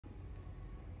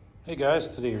Hey guys,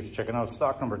 today you're checking out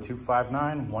stock number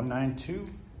 259192.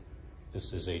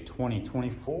 This is a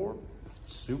 2024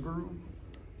 Subaru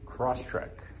Crosstrek,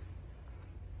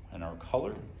 and our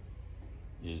color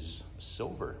is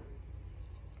silver.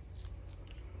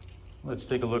 Let's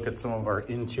take a look at some of our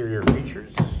interior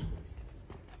features.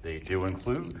 They do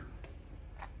include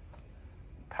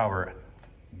power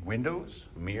windows,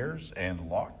 mirrors, and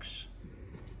locks,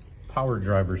 power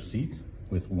driver's seat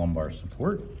with lumbar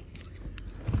support.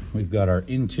 We've got our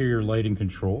interior lighting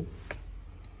control.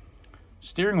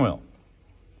 Steering wheel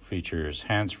features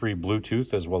hands-free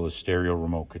Bluetooth as well as stereo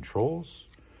remote controls.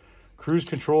 Cruise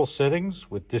control settings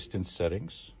with distance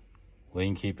settings.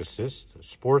 Lane keep assist,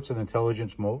 sports and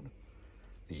intelligence mode.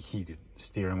 The heated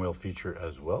steering wheel feature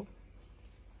as well.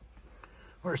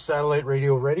 We're satellite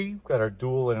radio ready. We've got our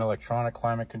dual and electronic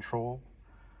climate control.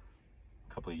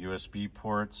 A couple of USB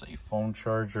ports, a phone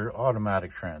charger,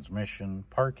 automatic transmission,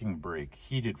 parking brake,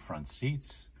 heated front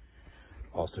seats.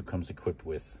 Also comes equipped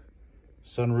with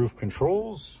sunroof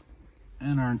controls,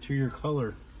 and our interior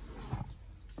color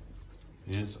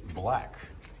is black.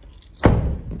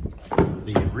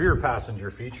 The rear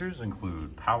passenger features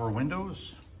include power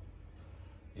windows,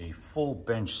 a full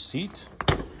bench seat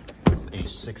with a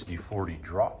 60/40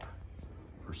 drop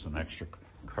for some extra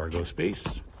cargo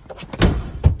space.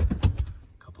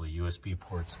 USB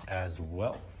ports as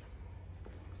well.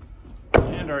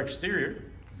 And our exterior,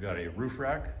 we've got a roof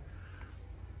rack.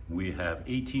 We have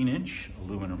 18-inch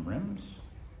aluminum rims.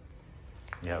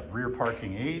 We have rear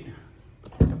parking aid.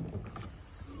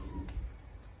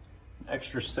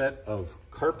 Extra set of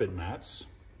carpet mats.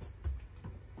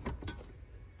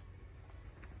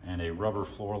 And a rubber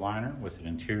floor liner with an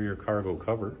interior cargo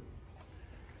cover.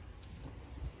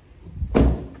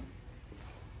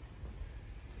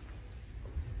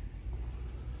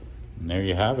 And there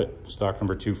you have it, stock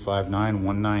number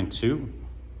 259192.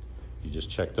 You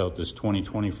just checked out this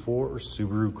 2024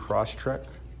 Subaru Crosstrek.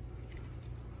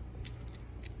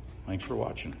 Thanks for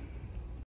watching.